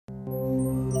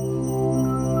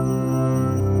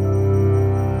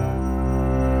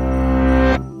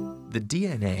The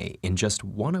DNA in just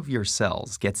one of your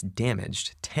cells gets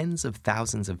damaged tens of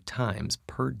thousands of times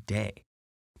per day.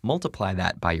 Multiply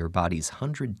that by your body's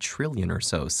 100 trillion or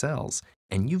so cells,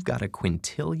 and you've got a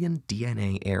quintillion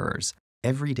DNA errors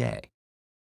every day.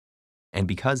 And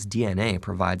because DNA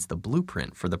provides the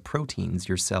blueprint for the proteins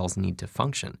your cells need to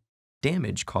function,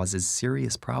 damage causes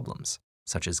serious problems,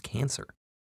 such as cancer.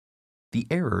 The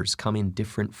errors come in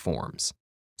different forms.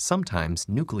 Sometimes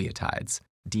nucleotides,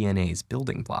 DNA's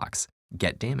building blocks,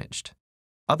 get damaged.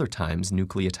 Other times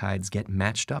nucleotides get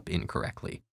matched up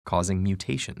incorrectly, causing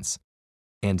mutations.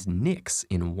 And nicks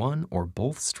in one or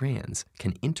both strands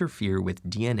can interfere with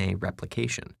DNA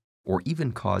replication, or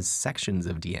even cause sections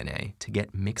of DNA to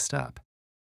get mixed up.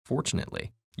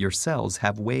 Fortunately, your cells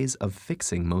have ways of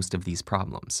fixing most of these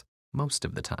problems, most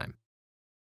of the time.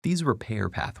 These repair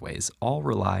pathways all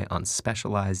rely on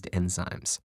specialized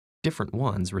enzymes. Different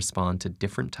ones respond to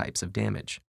different types of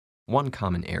damage. One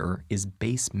common error is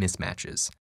base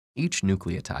mismatches. Each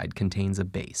nucleotide contains a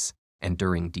base, and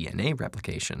during DNA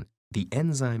replication, the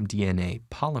enzyme DNA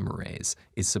polymerase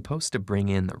is supposed to bring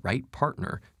in the right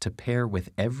partner to pair with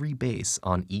every base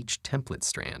on each template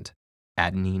strand,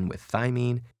 adenine with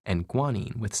thymine and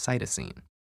guanine with cytosine.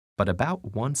 But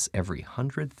about once every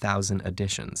 100,000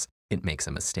 additions, it makes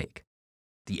a mistake.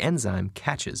 The enzyme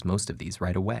catches most of these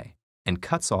right away and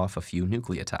cuts off a few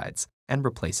nucleotides and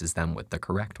replaces them with the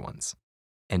correct ones.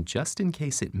 And just in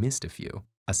case it missed a few,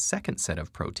 a second set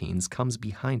of proteins comes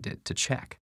behind it to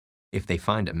check. If they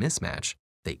find a mismatch,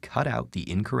 they cut out the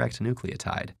incorrect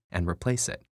nucleotide and replace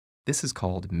it. This is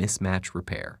called mismatch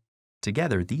repair.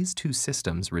 Together, these two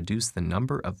systems reduce the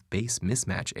number of base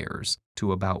mismatch errors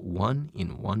to about 1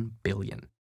 in 1 billion.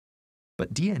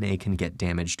 But DNA can get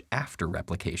damaged after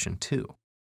replication too.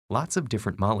 Lots of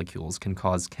different molecules can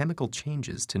cause chemical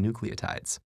changes to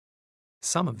nucleotides.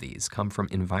 Some of these come from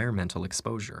environmental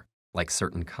exposure, like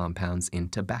certain compounds in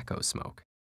tobacco smoke.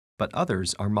 But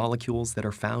others are molecules that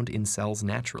are found in cells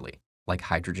naturally, like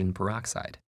hydrogen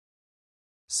peroxide.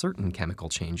 Certain chemical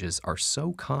changes are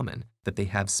so common that they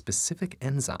have specific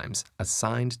enzymes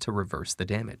assigned to reverse the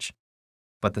damage.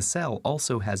 But the cell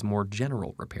also has more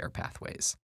general repair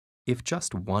pathways. If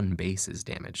just one base is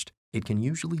damaged, it can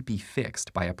usually be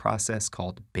fixed by a process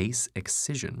called base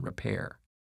excision repair.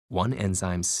 One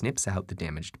enzyme snips out the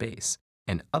damaged base,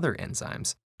 and other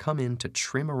enzymes come in to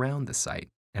trim around the site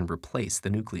and replace the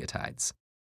nucleotides.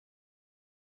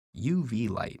 UV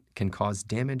light can cause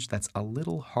damage that's a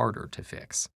little harder to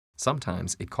fix.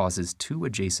 Sometimes it causes two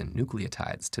adjacent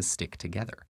nucleotides to stick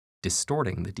together,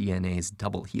 distorting the DNA's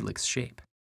double helix shape.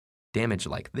 Damage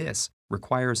like this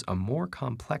requires a more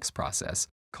complex process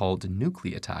called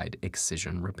nucleotide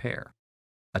excision repair.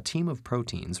 A team of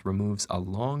proteins removes a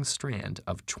long strand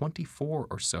of 24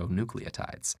 or so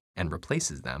nucleotides and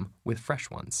replaces them with fresh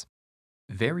ones.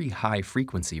 Very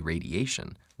high-frequency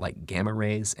radiation, like gamma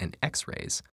rays and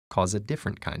X-rays, cause a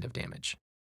different kind of damage.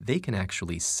 They can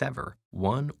actually sever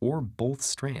one or both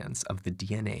strands of the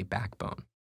DNA backbone.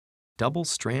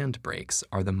 Double-strand breaks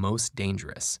are the most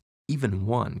dangerous. Even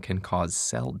one can cause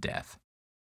cell death.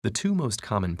 The two most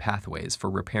common pathways for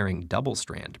repairing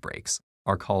double-strand breaks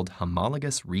are called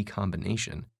homologous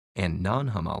recombination and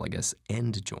non-homologous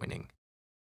end joining.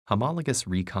 Homologous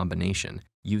recombination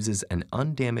uses an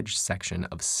undamaged section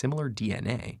of similar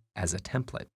DNA as a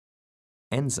template.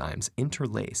 Enzymes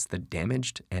interlace the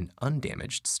damaged and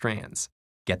undamaged strands,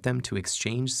 get them to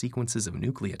exchange sequences of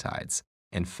nucleotides,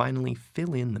 and finally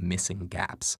fill in the missing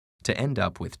gaps to end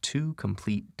up with two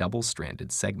complete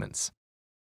double-stranded segments.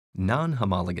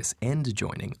 Non-homologous end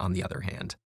joining, on the other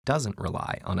hand, doesn't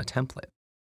rely on a template.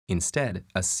 Instead,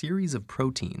 a series of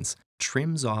proteins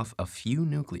trims off a few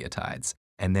nucleotides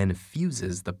and then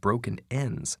fuses the broken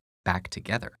ends back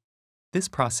together. This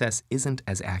process isn't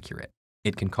as accurate.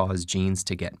 It can cause genes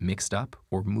to get mixed up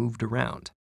or moved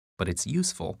around, but it's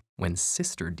useful when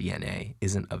sister DNA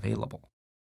isn't available.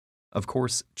 Of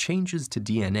course, changes to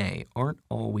DNA aren't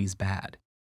always bad.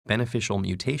 Beneficial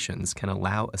mutations can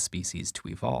allow a species to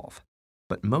evolve,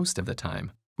 but most of the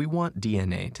time, we want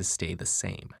DNA to stay the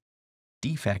same.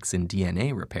 Defects in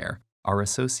DNA repair are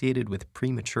associated with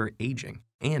premature aging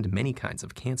and many kinds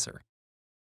of cancer.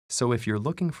 So if you're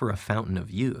looking for a fountain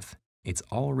of youth, it's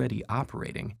already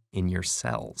operating in your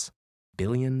cells,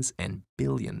 billions and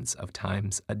billions of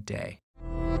times a day.